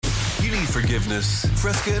need forgiveness,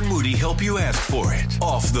 Fresca and Moody help you ask for it.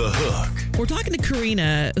 Off the Hook. We're talking to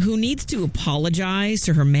Karina, who needs to apologize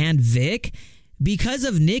to her man Vic because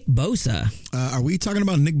of Nick Bosa. Are we talking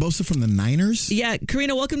about Nick Bosa from the Niners? Yeah,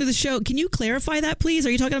 Karina, welcome to the show. Can you clarify that, please?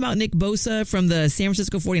 Are you talking about Nick Bosa from the San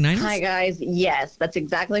Francisco 49ers? Hi, guys. Yes, that's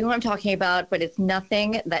exactly what I'm talking about, but it's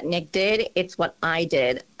nothing that Nick did. It's what I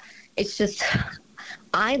did. It's just,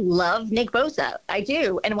 I love Nick Bosa. I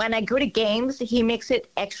do. And when I go to games, he makes it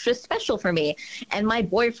extra special for me. And my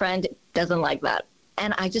boyfriend doesn't like that.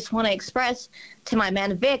 And I just want to express to my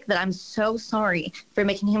man Vic that I'm so sorry for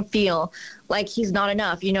making him feel like he's not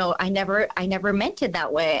enough. You know, I never meant it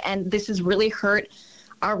that way. And this has really hurt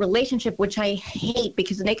our relationship, which I hate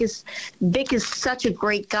because Vic is such a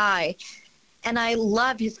great guy. And I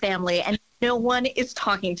love his family. And no one is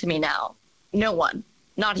talking to me now. No one.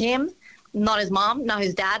 Not him, not his mom, not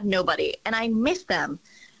his dad, nobody. And I miss them.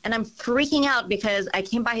 And I'm freaking out because I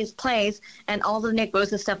came by his place and all the Nick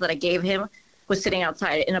Bosa stuff that I gave him was sitting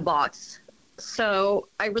outside in a box. So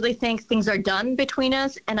I really think things are done between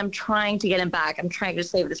us, and I'm trying to get him back. I'm trying to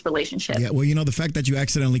save this relationship. Yeah, well, you know, the fact that you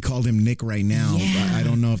accidentally called him Nick right now, I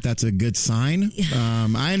don't know if that's a good sign.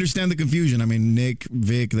 I understand the confusion. I mean, Nick,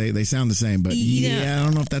 Vic, they sound the same, but I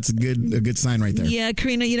don't know if that's a good sign right there. Yeah,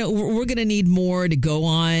 Karina, you know, we're going to need more to go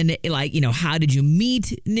on. Like, you know, how did you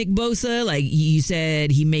meet Nick Bosa? Like, you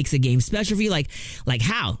said he makes a game special for you. Like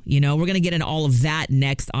how? You know, we're going to get into all of that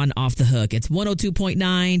next on Off the Hook. It's 102.9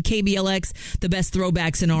 KBLX. The best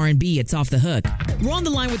throwbacks in R&B. It's Off the Hook. We're on the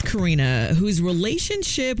line with Karina, whose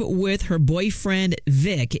relationship with her boyfriend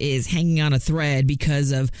Vic is hanging on a thread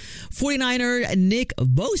because of 49er Nick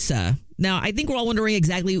Bosa. Now, I think we're all wondering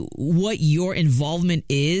exactly what your involvement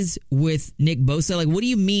is with Nick Bosa. Like, what do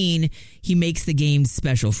you mean he makes the game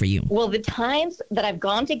special for you? Well, the times that I've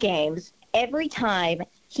gone to games, every time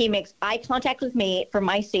he makes eye contact with me from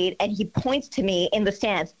my seat and he points to me in the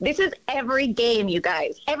stands. This is every game, you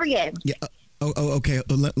guys. Every game. Yeah. Okay.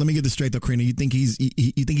 Let me get this straight though, Karina. You think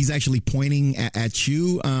he's actually pointing at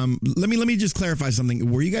you? Let me just clarify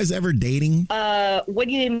something. Were you guys ever dating? What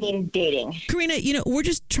do you mean dating? Karina, you know, we're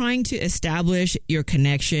just trying to establish your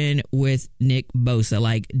connection with Nick Bosa.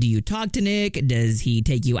 Like, do you talk to Nick? Does he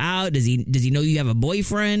take you out? Does he know you have a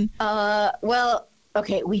boyfriend? Well,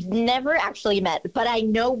 okay, we've never actually met, but I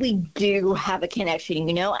know we do have a connection,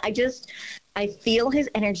 you know? I feel his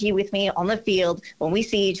energy with me on the field when we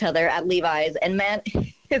see each other at Levi's, and man,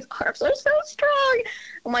 his arms are so strong.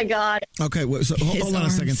 Oh my God. Okay, well, so hold on a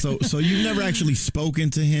second. So you've never actually spoken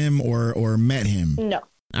to him or met him? No.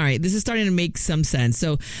 All right, this is starting to make some sense.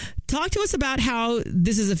 So talk to us about how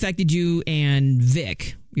this has affected you and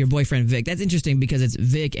Vic, your boyfriend Vic. That's interesting because it's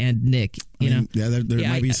Vic and Nick, you know? Yeah, there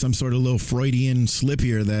might be some sort of little Freudian slip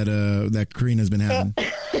here that Karina's been having.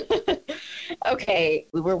 Okay,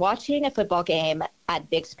 we were watching a football game at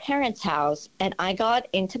Vic's parents' house, and I got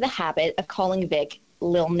into the habit of calling Vic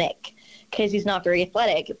Lil Nick because he's not very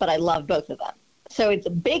athletic, but I love both of them. So it's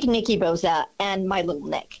Big Nicky Bosa and my Little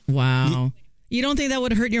Nick. Wow. You don't think that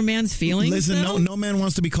would hurt your man's feelings? Listen, no man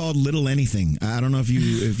wants to be called little anything. I don't know if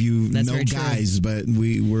you know guys, but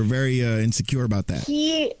we're very insecure about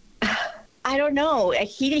that. I don't know.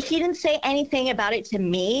 He didn't say anything about it to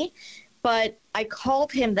me, but I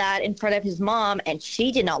called him that in front of his mom, and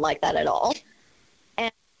she did not like that at all. And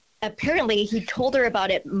apparently he told her about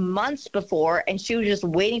it months before, and she was just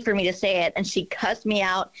waiting for me to say it, and she cussed me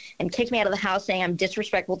out and kicked me out of the house saying I'm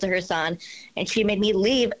disrespectful to her son, and she made me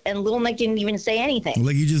leave, and Little Nick didn't even say anything.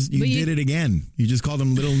 Like you did it again. You just called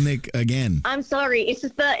him Little Nick again. I'm sorry. It's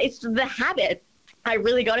the habit. I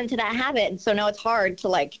really got into that habit, and so now it's hard to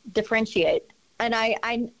like differentiate. And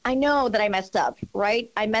I know that I messed up, right?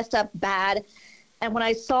 I messed up bad. And when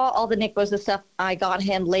I saw all the Nick Bosa stuff, I got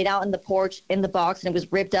him laid out in the porch in the box, and it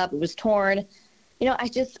was ripped up. It was torn. You know,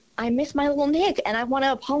 I miss my Little Nick, and I want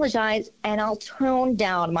to apologize, and I'll tone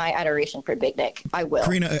down my adoration for Big Nick. I will.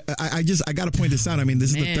 Karina, I got to point this out. I mean,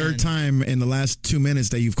 this is the third time in the last 2 minutes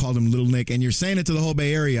that you've called him Little Nick, and you're saying it to the whole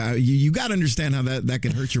Bay Area. You got to understand how that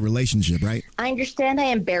can hurt your relationship, right? I understand I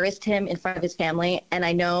embarrassed him in front of his family, and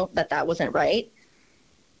I know that wasn't right.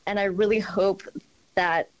 And I really hope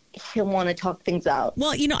that he'll want to talk things out.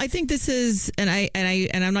 Well, you know, I think this is, and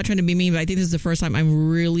I'm not trying to be mean, but I think this is the first time I'm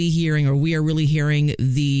really hearing, or we are really hearing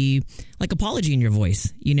the apology in your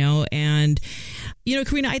voice, you know. And you know,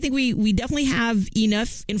 Karina, I think we definitely have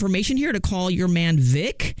enough information here to call your man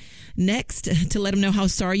Vic next to let him know how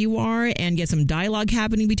sorry you are and get some dialogue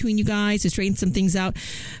happening between you guys to straighten some things out.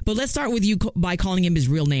 But let's start with you by calling him his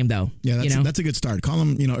real name, though. Yeah, that's a good start. Call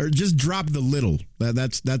him, or just drop the little.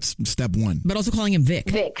 That's step one. But also calling him Vic.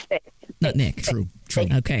 Vic. Not Nick. True.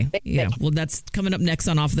 Okay. Yeah. Well, that's coming up next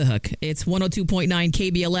on Off the Hook. It's 102.9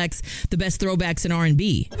 KBLX, the best throwbacks in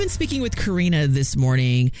R&B. I've been speaking with Karina this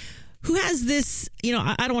morning, who has this,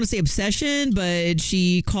 I don't want to say obsession, but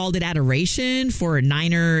she called it adoration for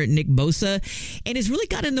Niner Nick Bosa, and has really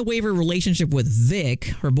got in the way of her relationship with Vic,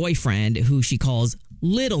 her boyfriend, who she calls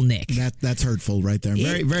Little Nick. That's hurtful right there.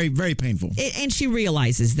 Very, very, very painful. And she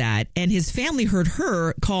realizes that. And his family heard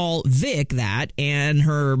her call Vic that, and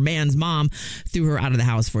her man's mom threw her out of the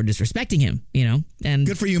house for disrespecting him, And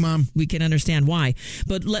good for you, Mom. We can understand why.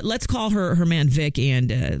 But let's call her man Vic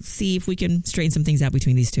and see if we can straighten some things out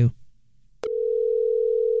between these two.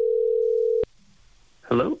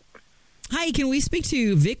 Hello? Hi, can we speak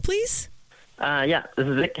to Vic, please? Yeah, this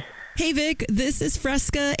is Vic. Hey, Vic, this is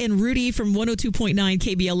Fresca and Rudy from 102.9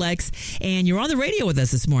 KBLX, and you're on the radio with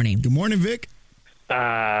us this morning. Good morning, Vic.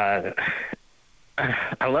 Hello.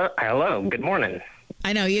 Good morning.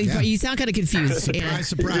 I know you sound kind of confused.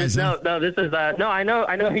 Surprise! No, this is no. I know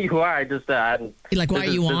who you are. I just like, why are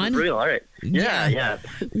you on? This is real, all right? Yeah.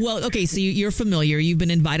 Well, okay, so you're familiar. You've been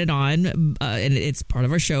invited on, and it's part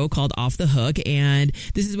of our show called Off the Hook. And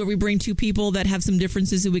this is where we bring two people that have some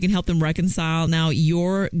differences so we can help them reconcile. Now,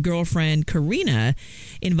 your girlfriend, Karina,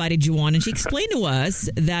 invited you on, and she explained to us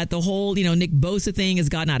that the whole, Nick Bosa thing has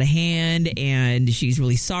gotten out of hand, and she's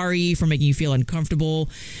really sorry for making you feel uncomfortable.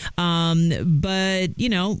 But,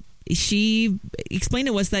 she explained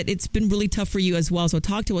to us that it's been really tough for you as well. So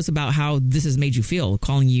talk to us about how this has made you feel,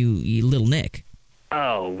 calling you Little Nick.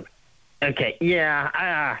 Oh, okay.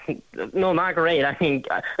 Yeah. No, not great. I mean,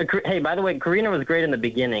 hey, by the way, Karina was great in the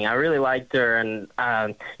beginning. I really liked her. And,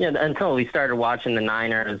 until we started watching the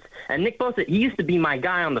Niners. And Nick Bosa, he used to be my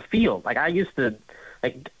guy on the field. I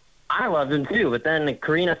loved him too. But then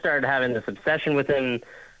Karina started having this obsession with him.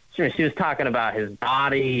 She was talking about his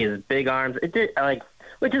body, his big arms. It did,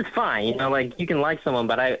 which is fine, you can like someone,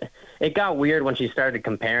 but it got weird when she started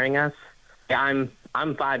comparing us. I'm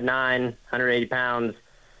 5'9", 180 pounds.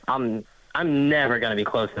 I'm never gonna be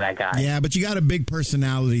close to that guy. Yeah, but you got a big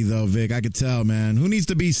personality though, Vic. I could tell, man. Who needs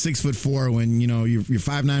to be 6'4" when you're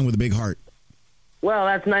 5'9" with a big heart? Well,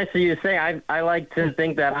 that's nice of you to say. I like to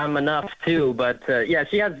think that I'm enough too, but yeah,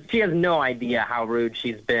 she has no idea how rude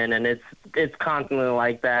she's been, and it's constantly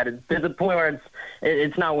like that. There's a point where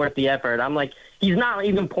it's not worth the effort. I'm like, he's not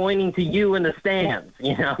even pointing to you in the stands.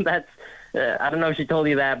 That's I don't know if she told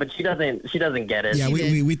you that, but she doesn't get it. Yeah,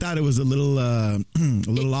 we thought it was a little odd,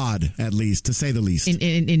 at least, to say the least.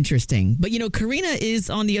 Interesting, but Karina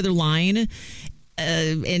is on the other line.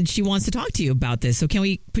 And she wants to talk to you about this. So can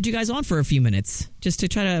we put you guys on for a few minutes just to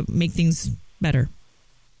try to make things better?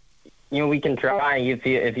 We can try.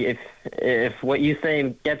 If what you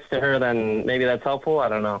say gets to her, then maybe that's helpful. I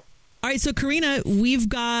don't know. All right. So Karina, we've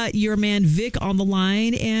got your man Vic on the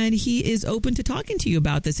line, and he is open to talking to you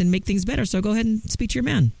about this and make things better. So go ahead and speak to your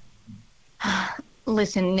man.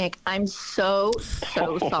 Listen, Nick, I'm so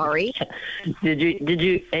sorry. Did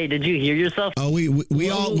you hear yourself? Oh, we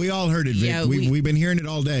all heard it, Vic. Yeah, we've been hearing it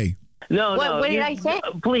all day. No. What did I say?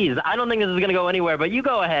 Please, I don't think this is going to go anywhere, but you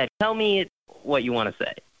go ahead. Tell me what you want to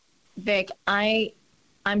say. Vic, I'm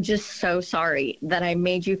just so sorry that I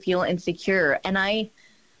made you feel insecure, and I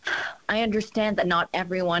understand that not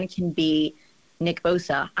everyone can be Nick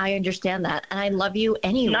Bosa. I understand that, and I love you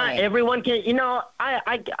anyway. Not everyone can.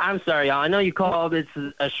 I'm sorry, y'all. I know you call this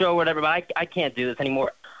a show or whatever, but I can't do this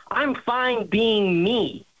anymore. I'm fine being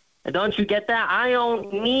me. Don't you get that? I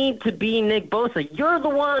don't need to be Nick Bosa. You're the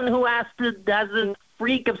one who has a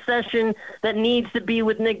freak obsession that needs to be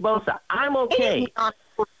with Nick Bosa. I'm okay. It is not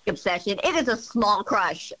a freak obsession. It is a small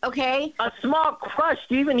crush, okay? A small crush?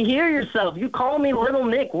 Do you even hear yourself? You call me Little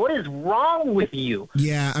Nick. What is wrong with you?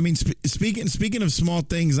 Yeah, I mean, speaking of small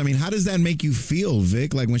things, I mean, how does that make you feel,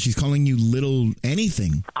 Vic? Like when she's calling you little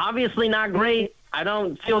anything? Obviously not great. I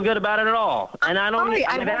don't feel good about it at all. And I don't. Sorry,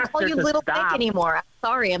 I won't call you Little Vic anymore.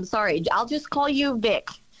 I'm sorry. I'll just call you Vic.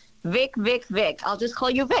 Vic. I'll just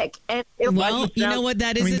call you Vic. And well, you know what?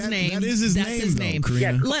 That is his name. That is his name.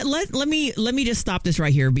 Yeah. Let me just stop this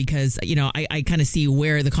right here because I kind of see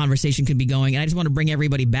where the conversation could be going, and I just want to bring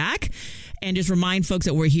everybody back and just remind folks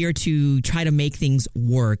that we're here to try to make things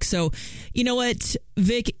work. So, you know what,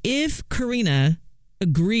 Vic? If Karina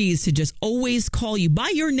agrees to just always call you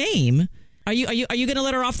by your name, are you going to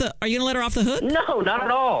let her off the hook? No, not at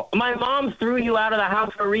all. My mom threw you out of the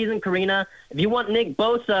house for a reason, Karina. If you want Nick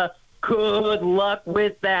Bosa, good luck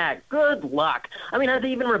with that. Good luck. I mean, has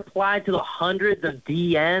he even replied to the hundreds of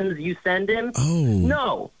DMs you send him? Oh.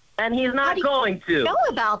 No. And he's not going to. Know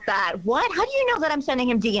about that? What? How do you know that I'm sending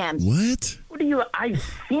him DMs? What? What do you? I've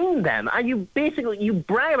seen them. You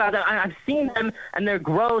brag about them. I've seen them, and they're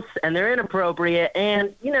gross and they're inappropriate.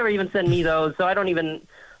 And you never even send me those, so I don't even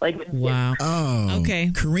like. Wow. Oh,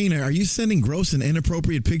 okay. Karina, are you sending gross and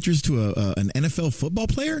inappropriate pictures to an NFL football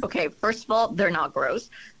player? Okay, first of all, they're not gross.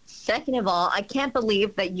 Second of all, I can't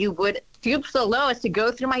believe that you would stoop so low as to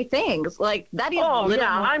go through my things. Like, that is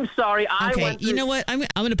I'm sorry. Okay, you know what? I'm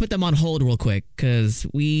going to put them on hold real quick because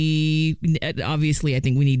we obviously, I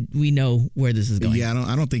think we know where this is going. Yeah,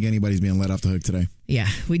 I don't think anybody's being let off the hook today. Yeah,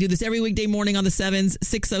 we do this every weekday morning on the 7s,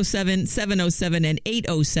 607, 707, and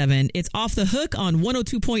 807. It's Off the Hook on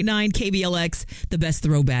 102.9 KBLX, the best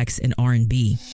throwbacks in R&B.